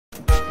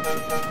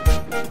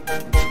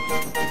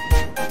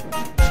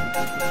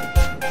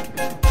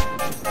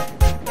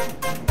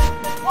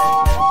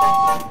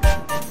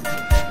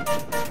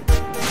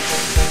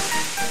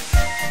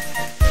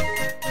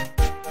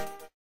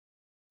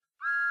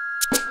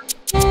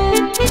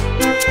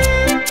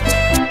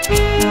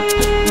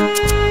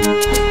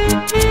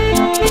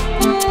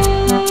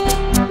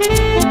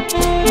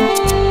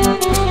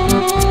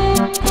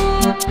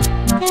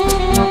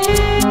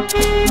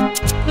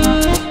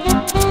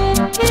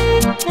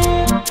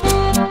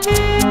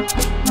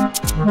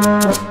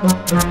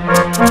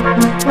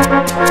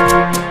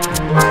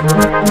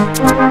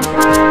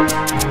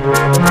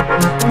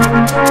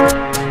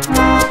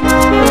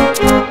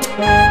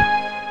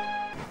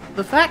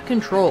The Fat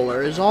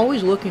Controller is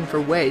always looking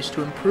for ways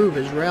to improve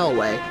his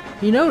railway.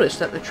 He noticed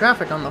that the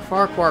traffic on the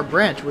Farquhar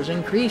branch was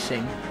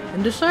increasing,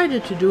 and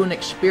decided to do an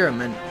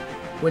experiment.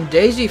 When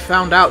Daisy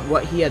found out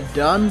what he had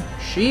done,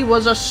 she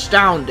was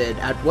astounded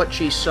at what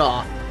she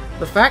saw.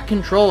 The Fat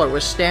Controller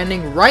was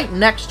standing right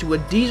next to a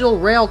diesel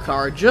rail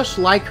car just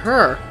like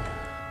her.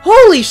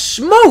 Holy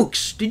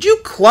smokes! Did you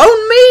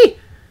clone me?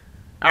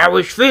 I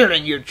was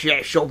feeling you'd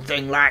say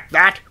something like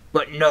that,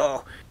 but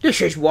no.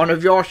 This is one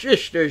of your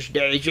sisters,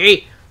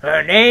 Daisy.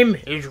 Her name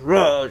is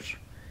Rose.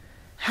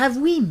 Have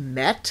we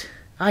met?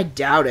 I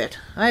doubt it.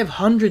 I have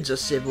hundreds of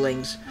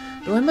siblings,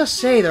 though I must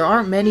say there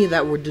aren't many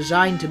that were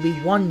designed to be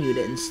one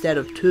unit instead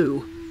of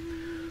two.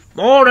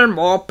 More and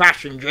more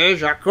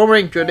passengers are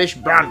coming to this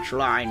branch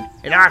line,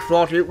 and I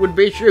thought it would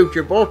be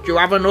suitable to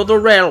have another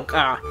rail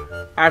car.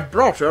 I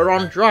brought her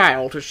on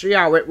trial to see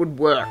how it would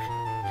work.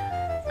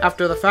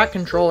 After the Fat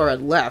Controller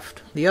had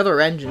left, the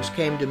other engines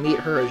came to meet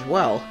her as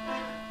well.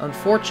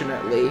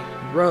 Unfortunately,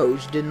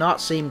 Rose did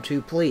not seem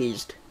too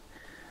pleased.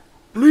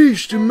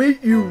 Pleased to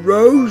meet you,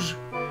 Rose.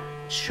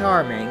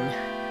 Charming.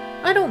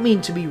 I don't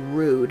mean to be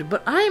rude,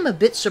 but I am a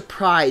bit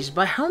surprised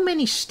by how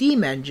many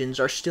steam engines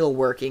are still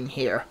working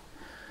here.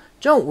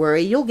 Don't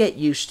worry, you'll get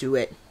used to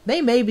it.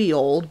 They may be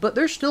old, but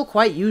they're still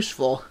quite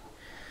useful.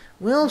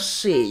 We'll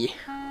see.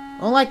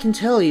 All I can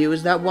tell you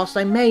is that whilst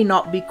I may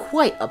not be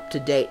quite up to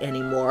date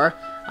anymore,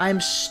 I am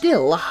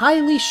still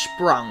highly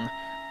sprung.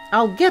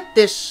 I'll get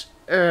this,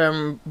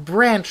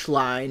 branch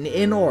line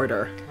in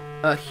order.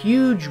 A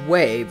huge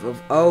wave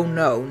of "oh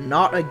no,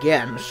 not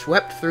again"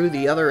 swept through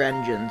the other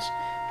engines.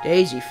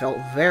 Daisy felt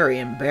very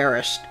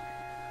embarrassed.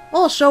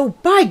 Also,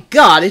 by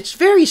God, it's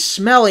very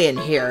smelly in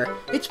here.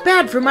 It's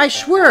bad for my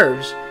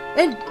swerves.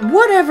 And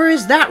whatever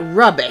is that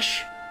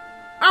rubbish?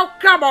 Oh,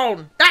 come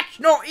on! That's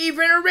not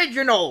even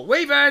original!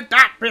 We've heard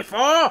that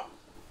before!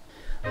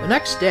 The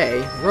next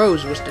day,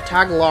 Rose was to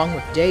tag along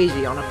with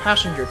Daisy on a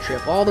passenger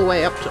trip all the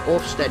way up to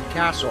Ulfstead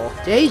Castle.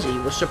 Daisy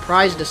was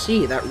surprised to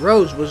see that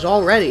Rose was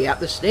already at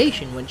the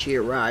station when she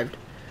arrived.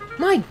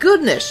 My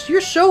goodness,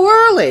 you're so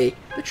early!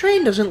 The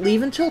train doesn't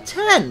leave until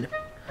 10.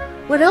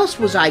 What else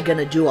was I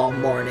gonna do all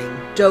morning?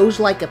 Doze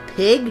like a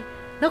pig?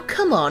 Now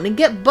come on and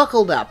get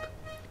buckled up.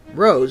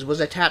 Rose was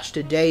attached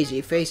to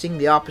Daisy facing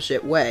the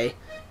opposite way.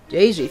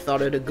 Daisy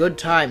thought it a good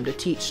time to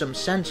teach some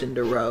sense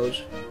into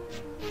Rose.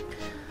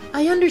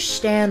 I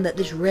understand that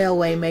this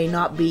railway may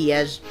not be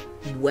as,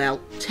 well,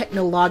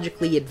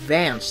 technologically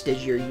advanced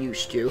as you're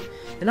used to,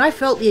 and I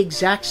felt the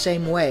exact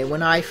same way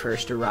when I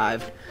first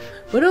arrived.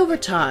 But over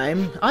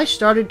time, I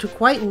started to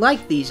quite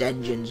like these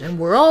engines, and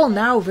we're all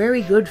now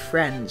very good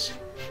friends.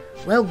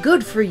 Well,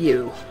 good for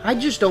you. I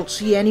just don't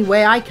see any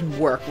way I can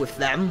work with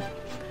them.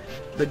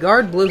 The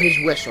guard blew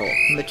his whistle,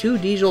 and the two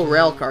diesel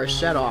rail cars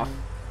set off.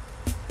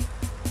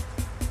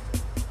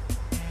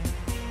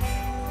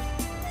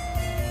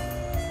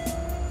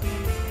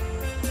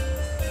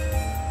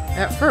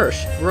 At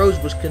first, Rose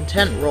was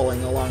content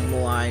rolling along the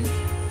line,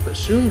 but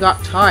soon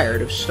got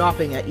tired of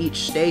stopping at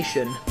each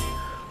station.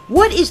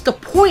 What is the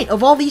point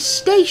of all these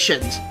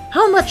stations?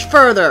 How much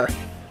further?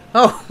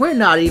 Oh, we're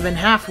not even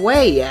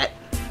halfway yet.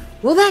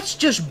 Well, that's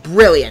just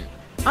brilliant.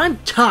 I'm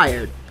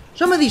tired.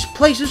 Some of these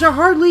places are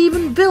hardly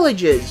even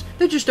villages.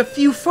 They're just a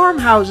few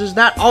farmhouses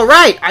that—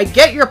 Alright, I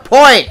get your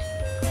point!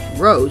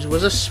 Rose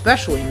was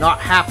especially not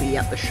happy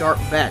at the sharp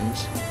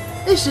bends.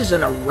 This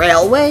isn't a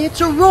railway,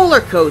 it's a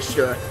roller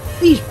coaster.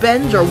 These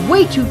bends are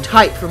way too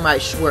tight for my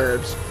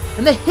swerves,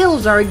 and the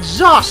hills are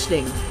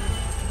exhausting.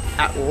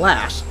 At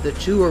last, the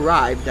two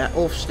arrived at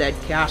Ulfstead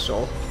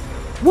Castle.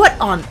 What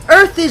on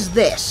earth is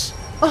this?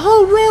 A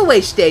whole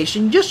railway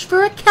station just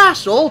for a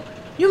castle?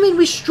 You mean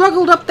we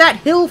struggled up that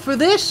hill for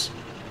this?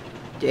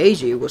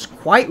 Daisy was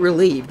quite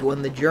relieved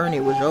when the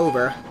journey was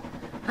over.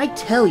 I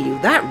tell you,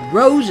 that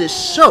Rose is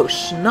so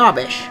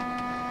snobbish.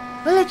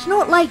 Well, it's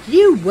not like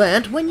you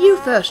weren't when you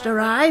first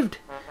arrived.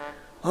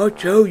 I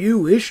tell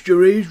you,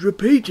 history's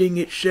repeating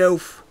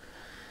itself.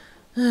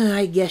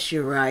 I guess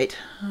you're right.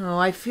 Oh,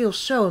 I feel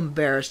so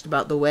embarrassed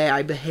about the way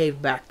I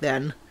behaved back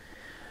then.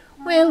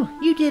 Well,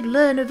 you did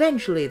learn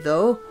eventually,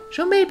 though,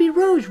 so maybe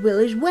Rose will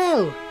as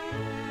well.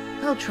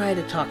 I'll try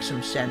to talk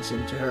some sense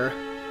into her.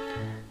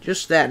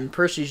 Just then,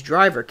 Percy's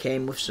driver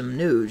came with some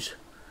news.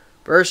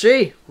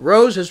 Percy,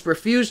 Rose has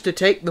refused to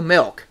take the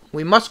milk.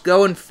 We must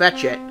go and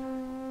fetch it.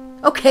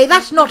 Okay,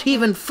 that's not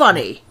even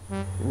funny.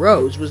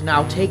 Rose was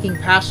now taking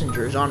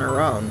passengers on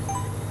her own.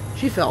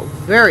 She felt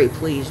very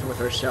pleased with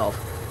herself,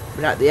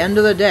 but at the end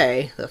of the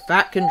day, the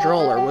Fat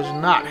Controller was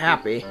not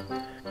happy.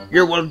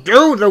 You will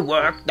do the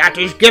work that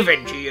is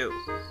given to you.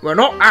 We're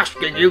not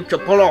asking you to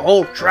pull a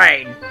whole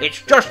train.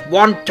 It's just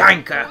one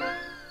tanker.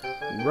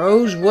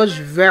 Rose was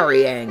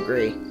very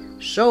angry.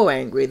 So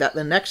angry that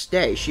the next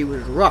day she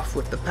was rough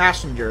with the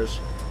passengers.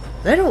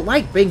 They don't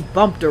like being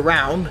bumped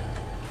around.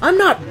 I'm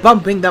not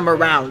bumping them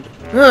around.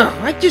 Ugh,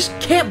 I just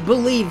can't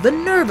believe the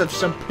nerve of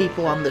some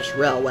people on this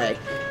railway,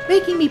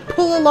 making me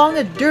pull along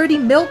a dirty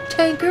milk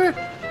tanker.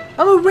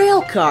 I'm a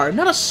rail car,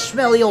 not a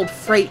smelly old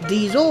freight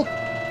diesel.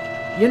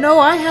 You know,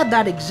 I had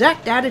that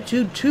exact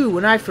attitude too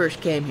when I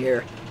first came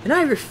here, and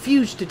I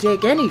refused to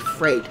take any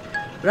freight.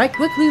 But I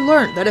quickly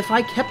learned that if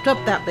I kept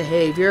up that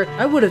behavior,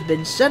 I would have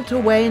been sent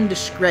away in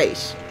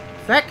disgrace.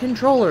 Fat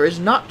Controller is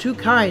not too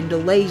kind to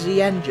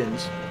lazy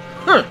engines.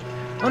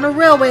 On a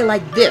railway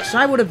like this,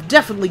 I would have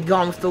definitely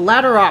gone with the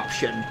latter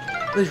option.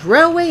 This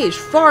railway is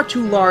far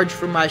too large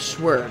for my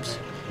swerves.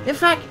 In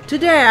fact,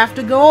 today I have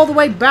to go all the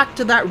way back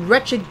to that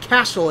wretched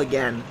castle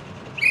again.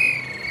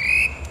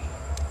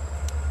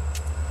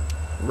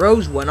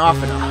 Rose went off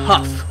in a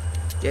huff.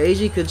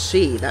 Daisy could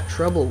see that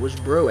trouble was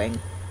brewing,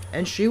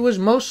 and she was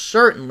most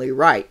certainly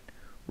right.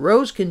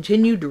 Rose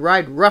continued to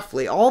ride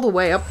roughly all the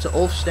way up to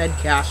Ulfstead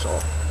Castle.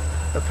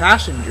 The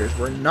passengers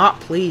were not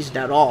pleased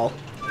at all.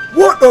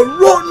 What a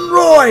rotten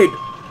ride!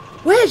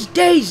 Where's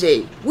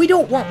Daisy? We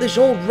don't want this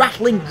old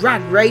rattling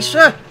drag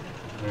racer.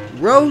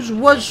 Rose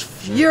was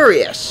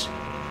furious.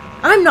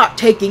 I'm not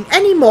taking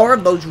any more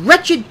of those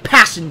wretched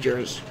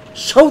passengers.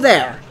 So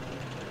there.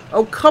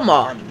 Oh, come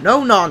on.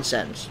 No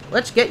nonsense.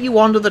 Let's get you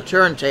onto the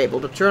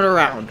turntable to turn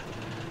around.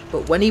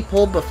 But when he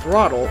pulled the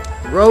throttle,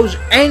 Rose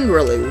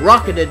angrily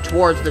rocketed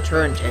towards the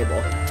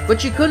turntable. But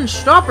she couldn't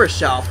stop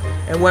herself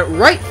and went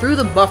right through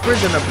the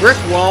buffers and a brick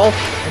wall,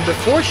 and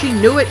before she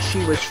knew it,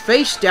 she was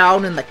face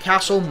down in the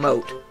castle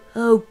moat.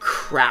 Oh,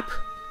 crap.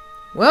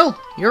 Well,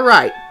 you're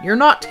right. You're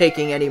not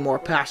taking any more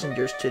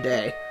passengers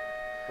today.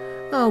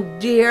 Oh,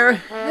 dear.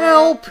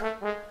 Help!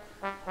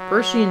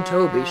 Percy and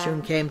Toby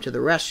soon came to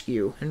the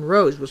rescue, and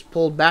Rose was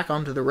pulled back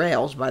onto the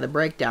rails by the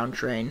breakdown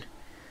train.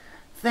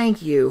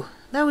 Thank you.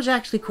 That was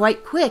actually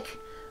quite quick.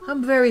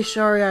 I'm very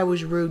sorry I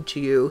was rude to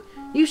you.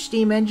 You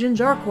steam engines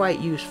are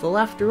quite useful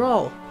after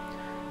all.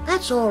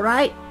 That's all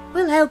right.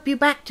 We'll help you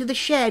back to the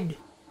shed.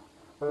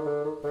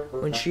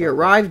 When she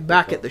arrived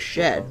back at the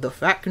shed, the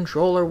Fat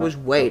Controller was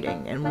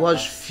waiting and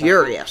was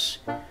furious.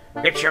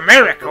 It's a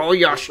miracle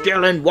you're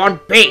still in one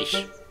piece.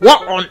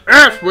 What on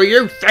earth were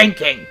you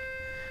thinking?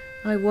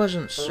 I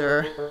wasn't,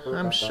 sir.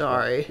 I'm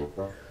sorry.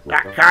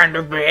 That kind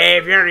of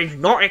behavior is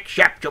not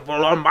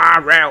acceptable on my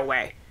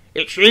railway.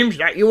 It seems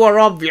that you are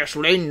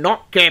obviously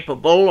not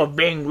capable of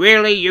being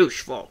really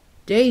useful.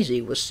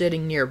 Daisy was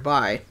sitting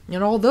nearby,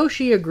 and although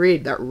she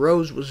agreed that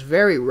Rose was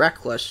very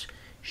reckless,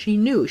 she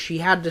knew she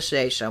had to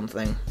say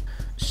something.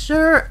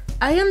 Sir,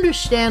 I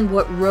understand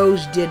what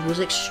Rose did was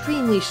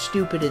extremely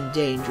stupid and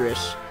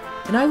dangerous,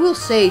 and I will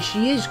say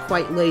she is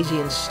quite lazy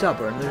and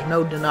stubborn, there's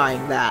no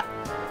denying that.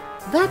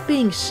 That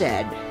being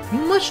said, you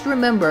must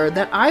remember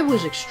that I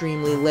was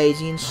extremely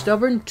lazy and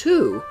stubborn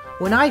too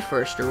when I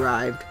first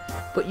arrived,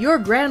 but your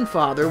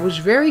grandfather was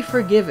very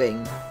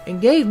forgiving and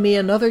gave me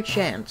another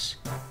chance.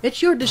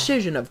 It's your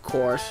decision, of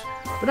course,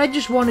 but I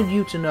just wanted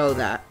you to know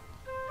that.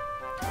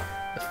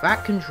 The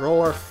Fat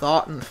Controller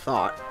thought and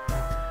thought.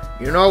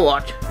 You know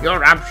what?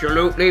 You're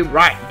absolutely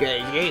right,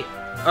 Daisy.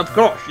 Of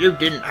course, you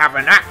didn't have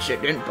an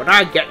accident, but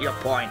I get your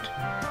point.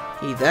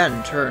 He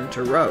then turned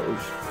to Rose.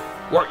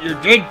 What you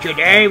did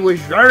today was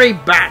very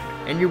bad,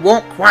 and you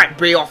won't quite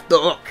be off the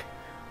hook.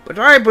 But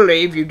I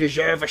believe you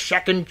deserve a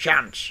second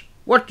chance.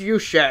 What do you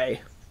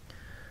say?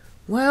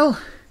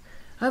 Well,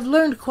 I've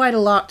learned quite a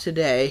lot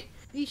today.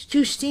 These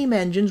two steam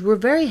engines were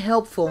very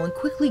helpful and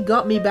quickly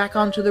got me back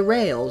onto the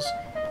rails,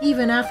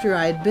 even after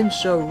I had been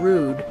so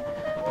rude.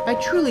 I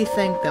truly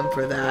thank them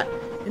for that,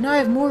 and I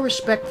have more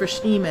respect for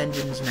steam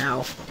engines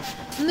now.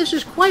 And this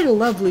is quite a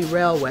lovely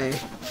railway,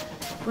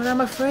 but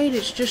I'm afraid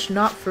it's just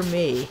not for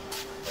me.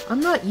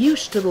 I'm not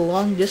used to the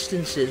long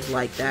distances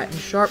like that and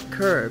sharp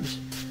curves.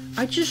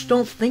 I just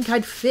don't think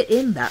I'd fit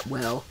in that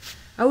well.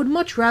 I would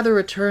much rather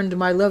return to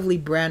my lovely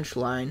branch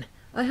line.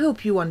 I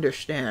hope you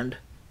understand.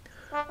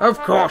 Of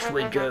course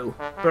we do.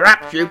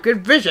 Perhaps you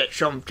could visit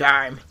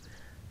sometime.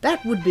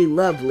 That would be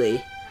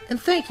lovely.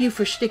 And thank you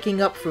for sticking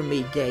up for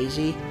me,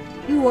 Daisy.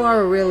 You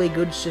are a really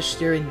good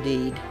sister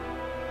indeed.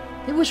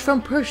 It was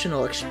from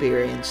personal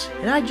experience,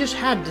 and I just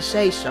had to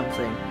say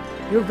something.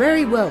 You're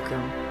very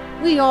welcome.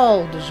 We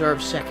all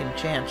deserve second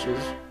chances.